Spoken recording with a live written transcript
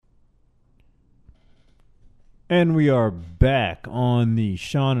And we are back on the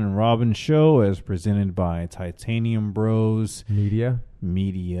Sean and Robin Show as presented by Titanium Bros Media,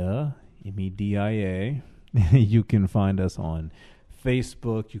 MEDIA. You can find us on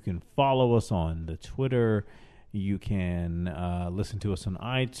Facebook. You can follow us on the Twitter. You can listen to us on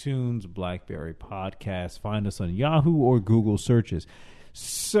iTunes, BlackBerry Podcast. Find us on Yahoo or Google searches.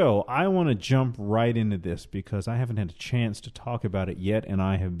 So I want to jump right into this because I haven't had a chance to talk about it yet, and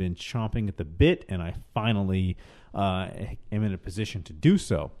I have been chomping at the bit, and I finally am in a position to do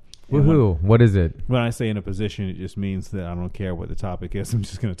so. Woohoo! What is it? When I say in a position, it just means that I don't care what the topic is. I'm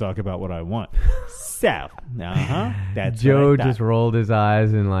just going to talk about what I want. So, that's Joe just rolled his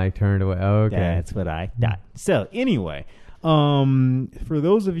eyes and turned away. Okay, that's what I thought. So anyway, for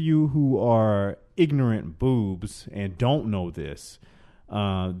those of you who are ignorant boobs and don't know this,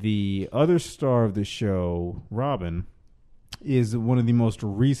 the other star of the show, Robin, is one of the most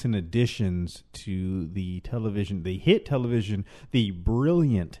recent additions to the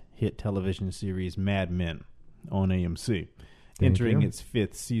brilliant hit television series Mad Men on AMC, entering its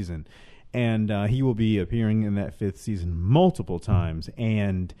 5th season. And he will be appearing in that 5th season multiple times.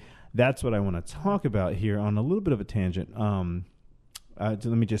 And that's what I want to talk about here on a little bit of a tangent. Let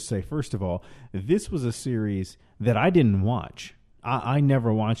me just say, first of all, this was a series that I didn't watch. I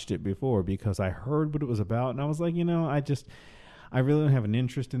never watched it before because I heard what it was about, and I was like, I really don't have an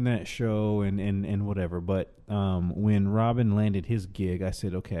interest in that show and whatever. But when Robin landed his gig, I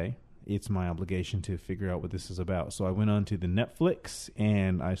said, okay, it's my obligation to figure out what this is about. So I went on to the Netflix,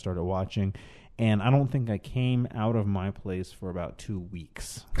 and I started watching, and I don't think I came out of my place for about 2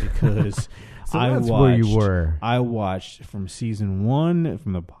 weeks because where you were. I watched from season 1,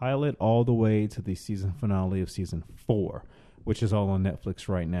 from the pilot, all the way to the season finale of season 4. Which is all on Netflix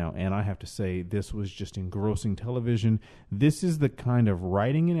right now. And I have to say, this was just engrossing television. This is the kind of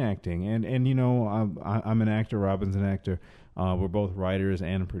writing and acting. And I'm an actor. Robin's an actor. We're both writers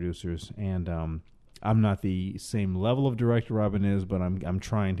and producers. And I'm not the same level of director Robin is, but I'm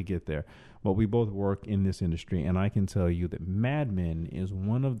trying to get there. But we both work in this industry. And I can tell you that Mad Men is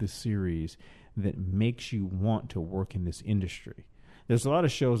one of the series that makes you want to work in this industry. There's a lot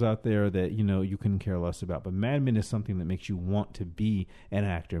of shows out there that, you couldn't care less about. But Mad Men is something that makes you want to be an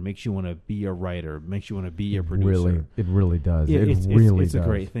actor, makes you want to be a writer, makes you want to be a producer. It really does. It's a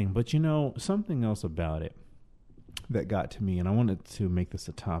great thing. But, something else about it that got to me, and I wanted to make this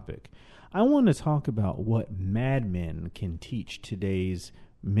a topic. I want to talk about what Mad Men can teach today's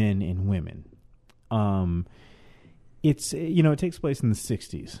men and women. It takes place in the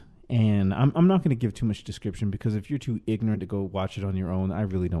 60s. And I'm not going to give too much description because if you're too ignorant to go watch it on your own, I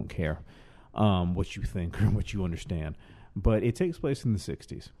really don't care what you think or what you understand. But it takes place in the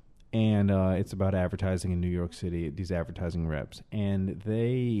 60s. And it's about advertising in New York City, these advertising reps. And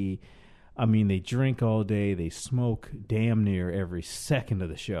they drink all day. They smoke damn near every second of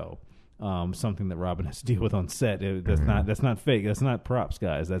the show. Something that Robin has to deal with on set. That's not fake. That's not props,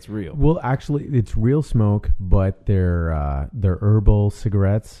 guys. That's real. Well, actually, it's real smoke, but they're herbal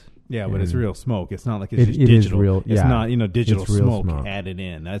cigarettes. Yeah, but it's real smoke. It's not like it's just digital. It is real. It's not digital smoke added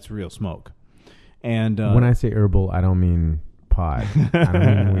in. That's real smoke. And when I say herbal, I don't mean pot. I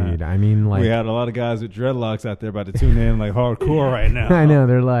don't mean weed. I mean we had a lot of guys with dreadlocks out there about to tune in hardcore right now. I know,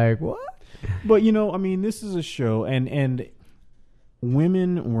 they're like, what? But this is a show, and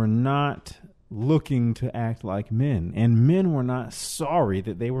women were not looking to act like men, and men were not sorry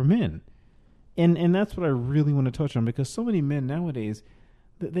that they were men, and that's what I really want to touch on because so many men nowadays.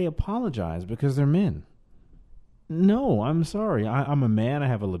 They apologize because they're men. No, I'm sorry. I'm a man. I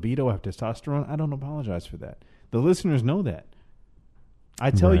have a libido. I have testosterone. I don't apologize for that. The listeners know that.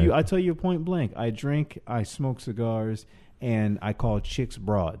 I tell you point blank. I drink, I smoke cigars, and I call chicks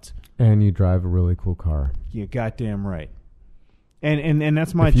broads. And you drive a really cool car. You're goddamn right. And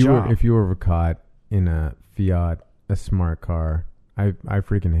that's my job. If you were caught in a Fiat, a smart car, I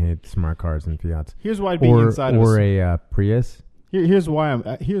freaking hate smart cars and Fiats. Here's why I'd be inside of a Prius. Here's why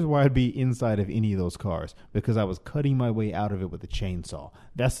I'd be inside of any of those cars because I was cutting my way out of it with a chainsaw.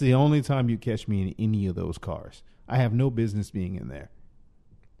 That's the only time you catch me in any of those cars. I have no business being in there,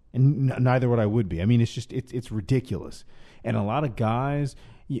 and neither would I would be. I mean, it's ridiculous, and a lot of guys.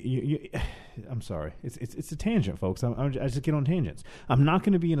 I'm sorry, it's a tangent, folks. I just get on tangents. I'm not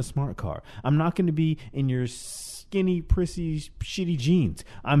going to be in a smart car. I'm not going to be in your skinny, prissy, shitty jeans.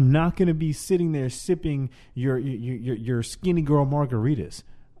 I'm not going to be sitting there sipping your skinny girl margaritas.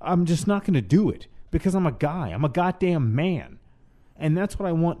 I'm just not going to do it because I'm a guy. I'm a goddamn man. And that's what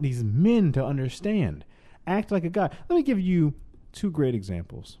I want these men to understand. Act like a guy. Let me give you 2 great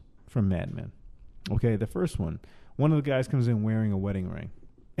examples from Mad Men. Okay, the first one of the guys comes in wearing a wedding ring.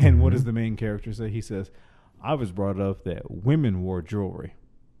 And what does the main character say? He says, I was brought up that women wore jewelry.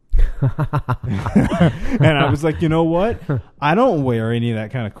 And I was like, you know what? I don't wear any of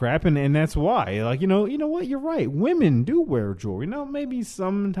that kind of crap, and that's why. Like, you know what? You're right. Women do wear jewelry. Now, maybe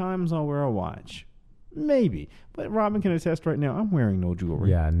sometimes I'll wear a watch. Maybe. But Robin can attest right now, I'm wearing no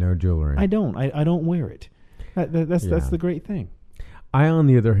jewelry. Yeah, no jewelry. I don't. I don't wear it. That's the great thing. I, on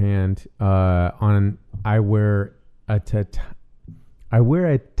the other hand, I wear a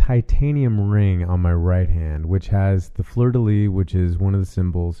titanium ring on my right hand, which has the fleur-de-lis, which is one of the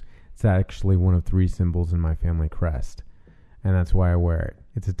symbols. It's actually one of 3 symbols in my family crest, and that's why I wear it.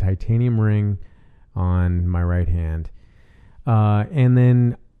 It's a titanium ring on my right hand. And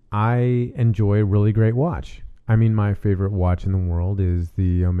then I enjoy a really great watch. I mean, my favorite watch in the world is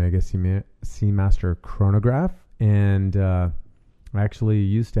the Omega Seamaster chronograph, and I actually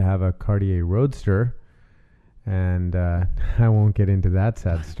used to have a Cartier Roadster, and I won't get into that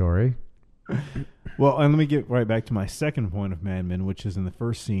sad story. Well, and let me get right back to my second point of Mad Men, which is in the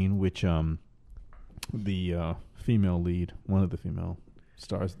first scene, which the female lead, one of the female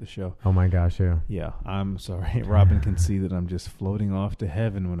stars of the show. Oh my gosh, yeah. Yeah, I'm sorry. Robin can see that I'm just floating off to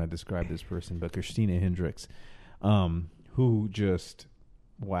heaven when I describe this person, but Christina Hendricks, who just,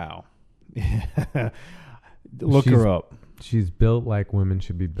 wow. Look her up. She's built like women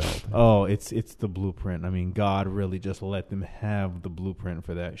should be built. Oh, it's the blueprint. I mean, God really just let them have the blueprint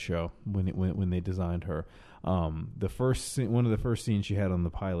for that show when they designed her. One of the first scenes she had on the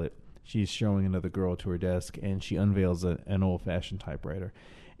pilot, she's showing another girl to her desk, and she unveils an old-fashioned typewriter.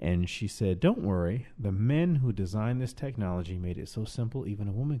 And she said, "Don't worry, the men who designed this technology made it so simple even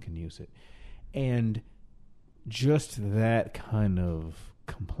a woman can use it." And just that kind of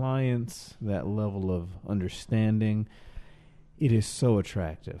compliance, that level of understanding, it is so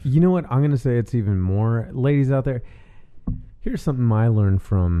attractive. You know what? I'm going to say it's even more. Ladies out there, here's something I learned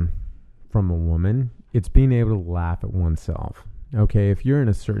from a woman. It's being able to laugh at oneself. Okay, if you're in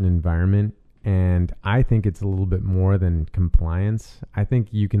a certain environment, and I think it's a little bit more than compliance. I think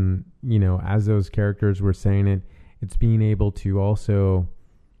you can, as those characters were saying it's being able to also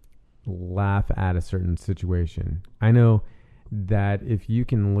laugh at a certain situation. I know that if you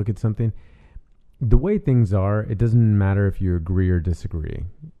can look at something, the way things are, it doesn't matter if you agree or disagree.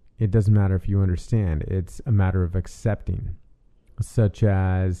 It doesn't matter if you understand. It's a matter of accepting. Such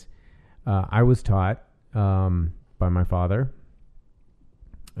as I was taught by my father,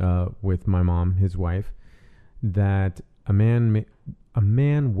 with my mom, his wife, that a man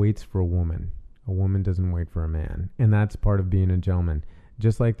waits for a woman. A woman doesn't wait for a man. And that's part of being a gentleman.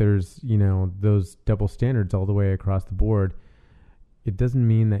 Just like there's, those double standards all the way across the board, it doesn't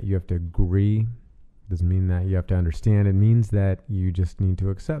mean that you have to agree. Doesn't mean that you have to understand. It means that you just need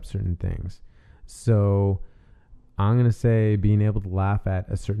to accept certain things. So I'm going to say being able to laugh at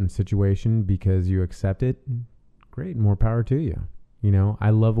a certain situation because you accept it, great, more power to you. I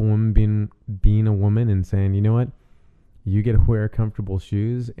love a woman being a woman and saying, you know what, you get to wear comfortable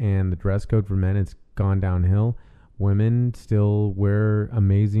shoes, and the dress code for men has gone downhill. Women still wear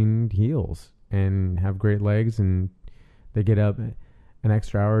amazing heels and have great legs, and they get up an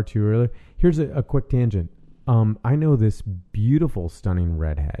extra hour or two earlier. Here's a quick tangent. I know this beautiful, stunning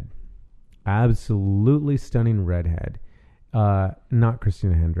redhead. Absolutely stunning redhead. Not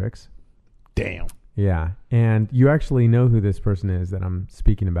Christina Hendricks. Damn. Yeah, and you actually know who this person is that I'm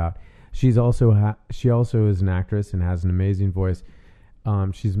speaking about. She also is an actress and has an amazing voice.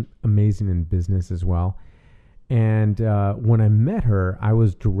 She's amazing in business as well. And when I met her, I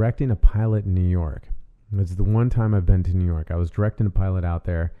was directing a pilot in New York. It's the one time I've been to New York. I was directing a pilot out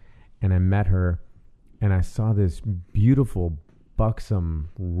there, and I met her, and I saw this beautiful, buxom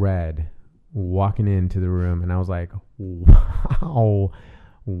red walking into the room, and I was like,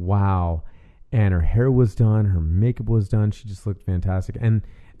 wow. And her hair was done, her makeup was done. She just looked fantastic. And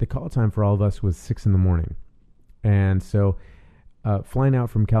the call time for all of us was 6 a.m. And so flying out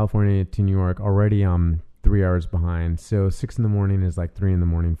from California to New York, already I'm 3 hours behind. So 6 a.m. is like 3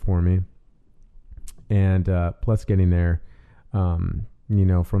 a.m. for me. And plus getting there, from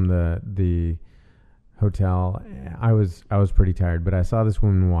the hotel, I was pretty tired. But I saw this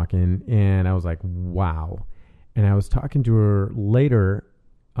woman walk in, and I was like, wow. And I was talking to her later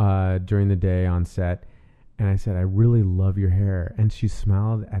during the day on set, and I said, I really love your hair. And she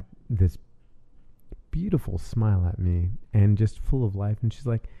smiled at this beautiful smile at me, and just full of life. And she's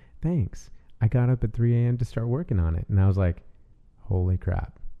like, thanks. I got up at 3 a.m. to start working on it. And I was like, holy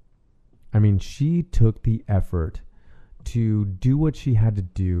crap. I mean, she took the effort to do what she had to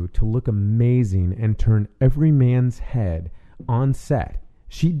do to look amazing and turn every man's head on set.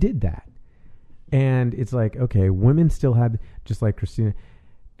 She did that. And it's like, okay, women still had, just like Christina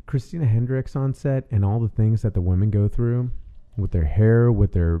Christina Hendricks on set and all the things that the women go through with their hair,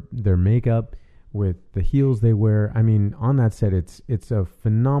 with their makeup, with the heels they wear. I mean, on that set, it's a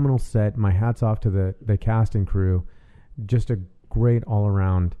phenomenal set. My hat's off to the cast and crew. Just a great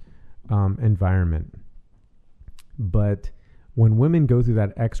all-around environment. But when women go through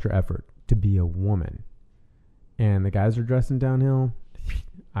that extra effort to be a woman and the guys are dressing downhill,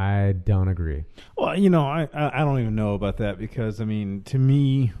 I don't agree. Well, I don't even know about that because, I mean, to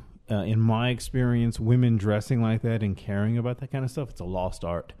me, in my experience, women dressing like that and caring about that kind of stuff, it's a lost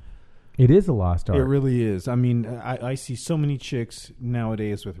art. It is a lost art. It really is. I mean, I see so many chicks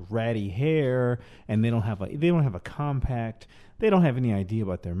nowadays with ratty hair, and they don't have a compact. They don't have any idea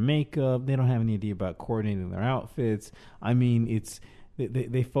about their makeup. They don't have any idea about coordinating their outfits. I mean,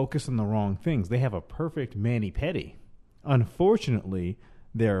 they focus on the wrong things. They have a perfect mani-pedi. Unfortunately,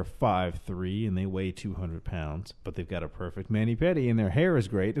 they're 5'3" and they weigh 200 pounds, but they've got a perfect mani-pedi and their hair is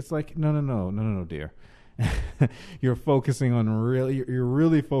great. It's like, no, dear. You're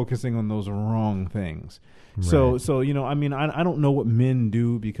really focusing on those wrong things. Right. So I mean, I don't know what men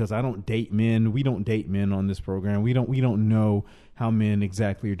do because I don't date men. We don't date men on this program. We don't know how men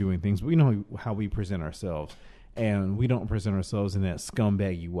exactly are doing things. But we know how we present ourselves, and we don't present ourselves in that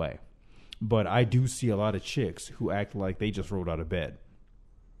scumbaggy way. But I do see a lot of chicks who act like they just rolled out of bed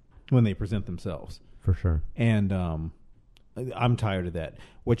when they present themselves. For sure. And I'm tired of that.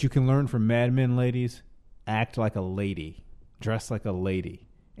 What you can learn from Mad Men, ladies, act like a lady, dress like a lady,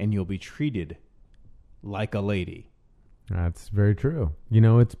 and you'll be treated like a lady. That's very true.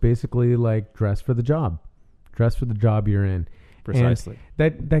 It's basically like dress for the job. Dress for the job you're in. Precisely.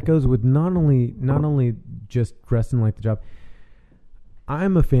 And that goes with not only just dressing like the job.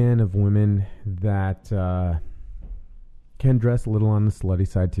 I'm a fan of women that can dress a little on the slutty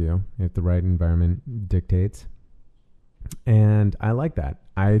side too, if the right environment dictates. And I like that.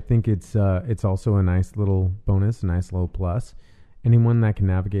 I think it's also a nice little bonus, a nice little plus. Anyone that can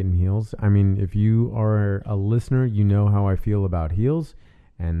navigate in heels. I mean, if you are a listener, you know how I feel about heels,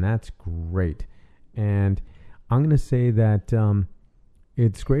 and that's great. And I'm going to say that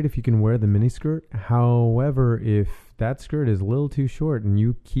it's great if you can wear the miniskirt. However, if that skirt is a little too short and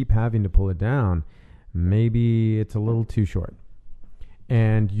you keep having to pull it down, maybe it's a little too short.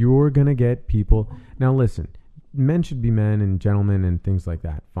 And you're going to get people. Now, listen, men should be men and gentlemen and things like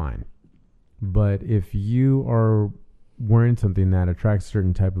that. Fine. But if you are wearing something that attracts a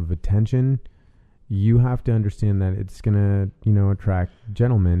certain type of attention, you have to understand that it's going to, attract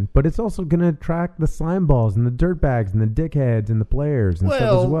gentlemen, but it's also going to attract the slime balls and the dirtbags and the dickheads and the players and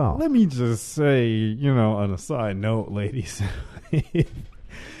stuff as well. Let me just say, on a side note, ladies,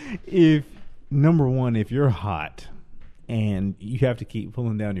 if number one, if you're hot and you have to keep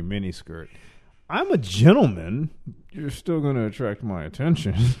pulling down your miniskirt, I'm a gentleman. You're still going to attract my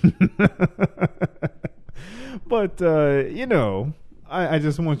attention. But, I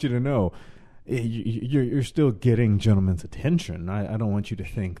just want you to know, you're still getting gentlemen's attention. I don't want you to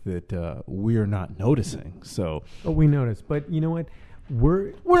think that we're not noticing. So, we notice. But you know what?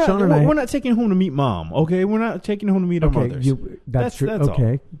 We're not taking home to meet mom, okay? We're not taking home to meet our mothers. That's true. That's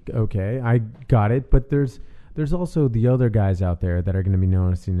okay, I got it. But there's also the other guys out there that are going to be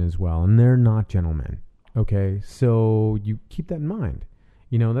noticing as well, and they're not gentlemen, okay? So you keep that in mind.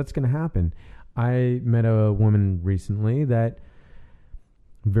 That's going to happen. I met a woman recently that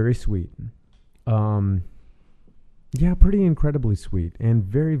very sweet. Pretty incredibly sweet and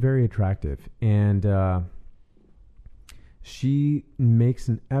very, very attractive. And she makes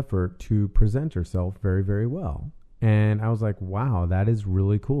an effort to present herself very, very well. And I was like, wow, that is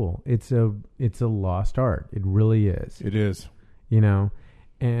really cool. It's a lost art. It really is. It is.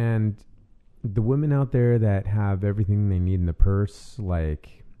 And the women out there that have everything they need in the purse,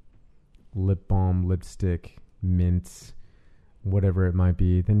 like lip balm, lipstick, mints, whatever it might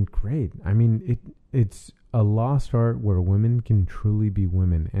be, then great. I mean, it's a lost art where women can truly be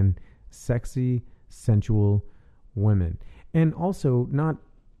women and sexy, sensual women. And also not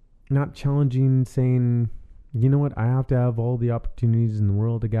challenging, saying, you know what, I have to have all the opportunities in the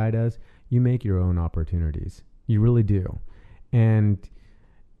world a guy does. You make your own opportunities. You really do. And,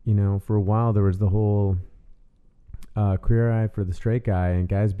 for a while there was the whole queer eye for the straight guy and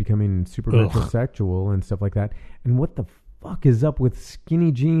guys becoming super metrosexual and stuff like that. And what the fuck is up with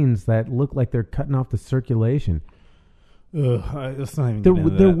skinny jeans that look like they're cutting off the circulation? Let's not even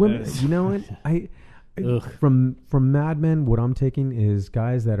they're women. You know what? From Mad Men, what I'm taking is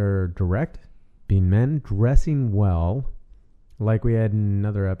guys that are direct, being men, dressing well, like we had in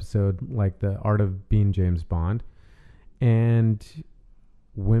another episode, like the art of being James Bond, and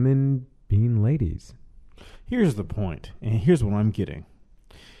women being ladies. Here's the point, and here's what I'm getting.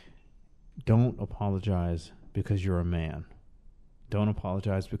 don't apologize because you're a man. Don't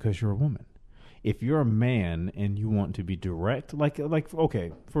apologize because you're a woman. If you're a man and you want to be direct, like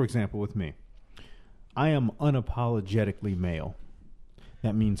okay, for example, with me, I am unapologetically male.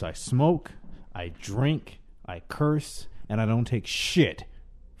 That means I smoke, I drink, I curse, and I don't take shit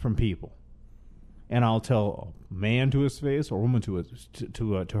from people. And I'll tell a man to his face or a woman to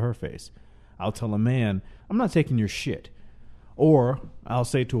her face. I'll tell a man, I'm not taking your shit. Or I'll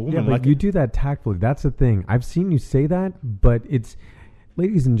say to a woman, yeah, but like, you do that tactfully. That's the thing. I've seen you say that, but it's,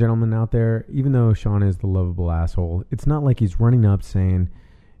 ladies and gentlemen out there, even though Sean is the lovable asshole, it's not like he's running up saying,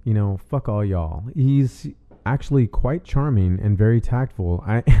 you know, fuck all y'all. He's actually quite charming and very tactful.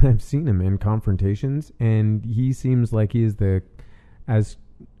 And I've seen him in confrontations, and he seems like he is as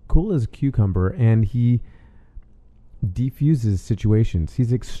cool as a cucumber, and he defuses situations.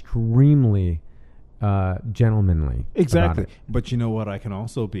 He's extremely gentlemanly. exactly. But you know what I can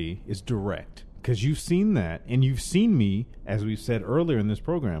also be is direct. Because you've seen that, and you've seen me, as we've said earlier in this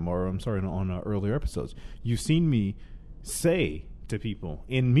program, or I'm sorry, on earlier episodes, you've seen me say to people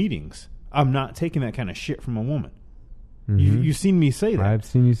in meetings, I'm not taking that kind of shit from a woman. Mm-hmm. You've seen me say that. I've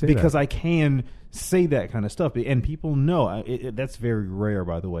seen you say that. Because I can say that kind of stuff. And people know. That's very rare,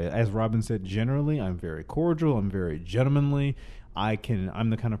 by the way. As Robin said, generally, I'm very cordial. I'm very gentlemanly. I'm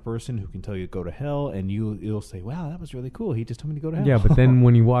the kind of person who can tell you to go to hell, and you'll say, wow, that was really cool. He just told me to go to hell. Yeah, but then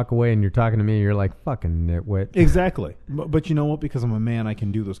when you walk away and you're talking to me, you're like, fucking nitwit. Exactly. But you know what? Because I'm a man, I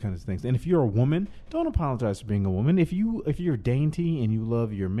can do those kinds of things. And if you're a woman, don't apologize for being a woman. If you're dainty and you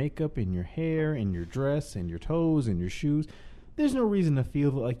love your makeup and your hair and your dress and your toes and your shoes, there's no reason to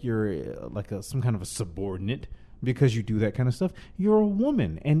feel like you're some kind of a subordinate because you do that kind of stuff. You're a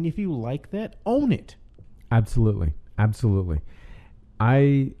woman, and if you like that, own it. Absolutely. Absolutely.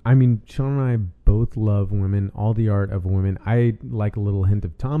 I mean, Sean and I both love women, all the art of women. I like a little hint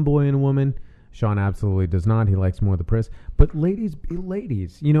of tomboy in a woman. Sean absolutely does not. He likes more of the press. But ladies, be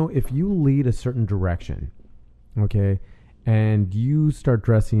ladies. You know, if you lead a certain direction, okay, and you start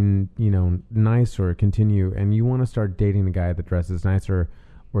dressing, you know, nice or continue, and you want to start dating a guy that dresses nicer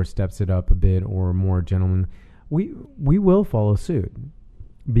or steps it up a bit or more gentleman, we will follow suit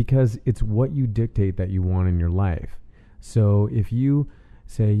because it's what you dictate that you want in your life. So if you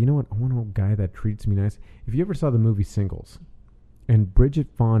say, you know what, I want a guy that treats me nice. If you ever saw the movie Singles, and Bridget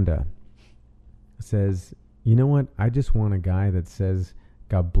Fonda says, you know what, I just want a guy that says,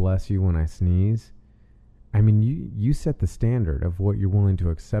 God bless you when I sneeze. I mean, you set the standard of what you're willing to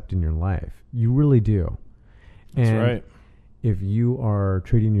accept in your life. You really do. That's right. If you are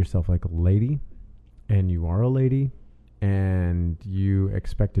treating yourself like a lady, and you are a lady, and you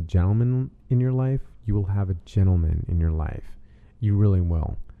expect a gentleman in your life, you will have a gentleman in your life. You really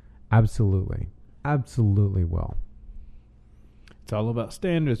will. Absolutely. Absolutely will. It's all about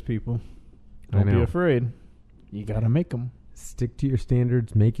standards, people. Don't be afraid. You got to make them. Stick to your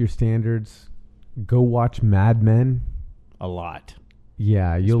standards. Make your standards. Go watch Mad Men. A lot.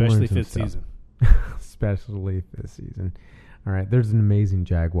 Yeah, you'll learn some fifth stuff. season. Especially fifth season. All right, there's an amazing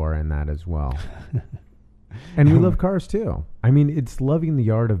Jaguar in that as well. And we love cars too. I mean, it's loving the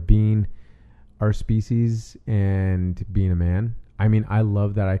art of being our species and being a man. I mean, I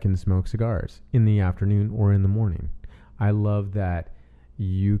love that I can smoke cigars in the afternoon or in the morning. I love that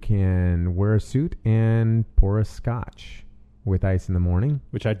you can wear a suit and pour a scotch with ice in the morning.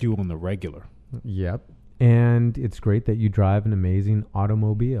 Which I do on the regular. Yep. And it's great that you drive an amazing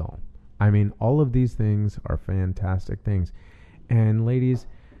automobile. I mean, all of these things are fantastic things. And ladies,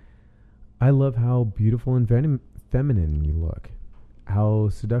 I love how beautiful and feminine you look. How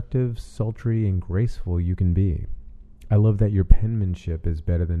seductive, sultry, and graceful you can be. I love that your penmanship is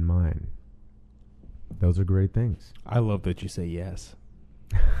better than mine. Those are great things. I love that you say yes.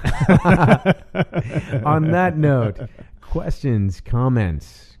 On that note, questions,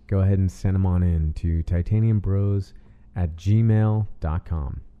 comments, go ahead and send them on in to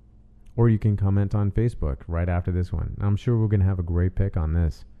titaniumbros@gmail.com. Or you can comment on Facebook right after this one. I'm sure we're going to have a great pick on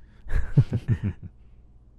this.